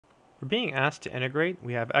We're being asked to integrate.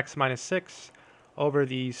 We have x minus 6 over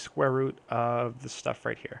the square root of the stuff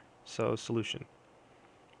right here. So solution.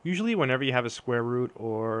 Usually whenever you have a square root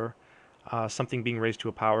or something being raised to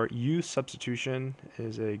a power, u-substitution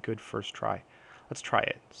is a good first try. Let's try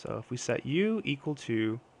it. So if we set u equal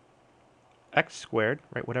to x squared,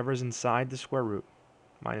 right, whatever is inside the square root,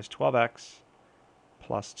 minus 12x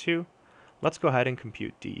plus 2, let's go ahead and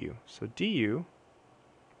compute du. So du,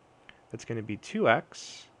 that's going to be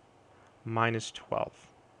 2x minus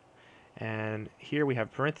 12. And here we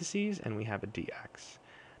have parentheses and we have a dx.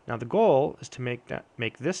 Now the goal is to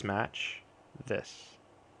make this match this.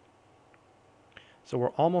 So we're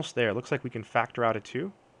almost there. It looks like we can factor out a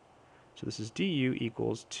 2. So this is du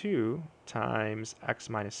equals 2 times x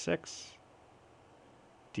minus 6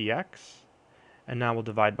 dx. And now we'll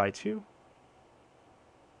divide by 2.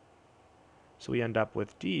 So we end up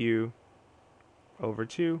with du over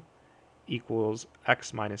 2 equals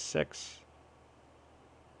x minus 6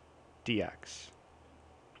 dx.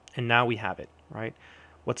 And now we have it, right?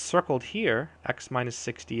 What's circled here, x minus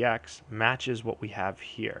 6 dx, matches what we have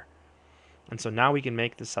here. And so now we can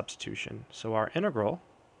make the substitution. So our integral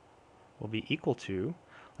will be equal to,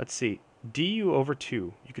 let's see, du over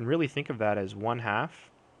 2. You can really think of that as 1/2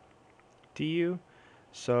 du.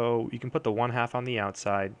 So you can put the 1/2 on the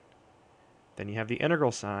outside. Then you have the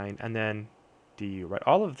integral sign, and then du, right?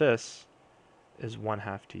 All of this is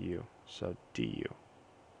 1/2 du. So du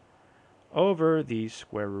over the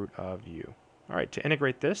square root of u. All right, to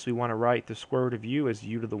integrate this, we want to write the square root of u as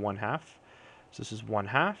u to the 1/2. So this is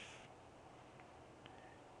 1/2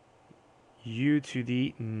 u to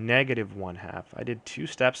the negative 1/2. I did 2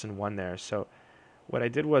 steps in one there. So what I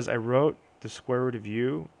did was I wrote the square root of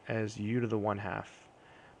u as u to the 1/2.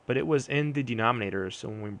 But it was in the denominator, so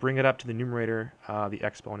when we bring it up to the numerator, the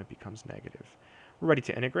exponent becomes negative. We're ready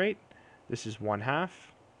to integrate. This is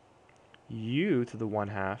 1/2 u to the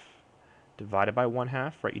 1/2 divided by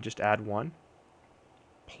 1/2, right? You just add 1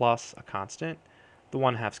 plus a constant. The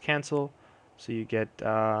 1/2s cancel, so you get,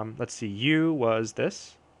 let's see, u was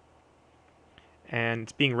this, and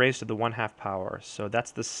it's being raised to the 1/2 power, so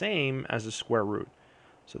that's the same as the square root.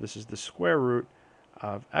 So this is the square root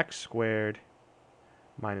of x squared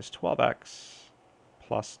minus 12x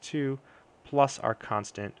plus 2 plus our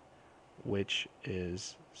constant, which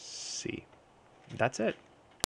is c. That's it.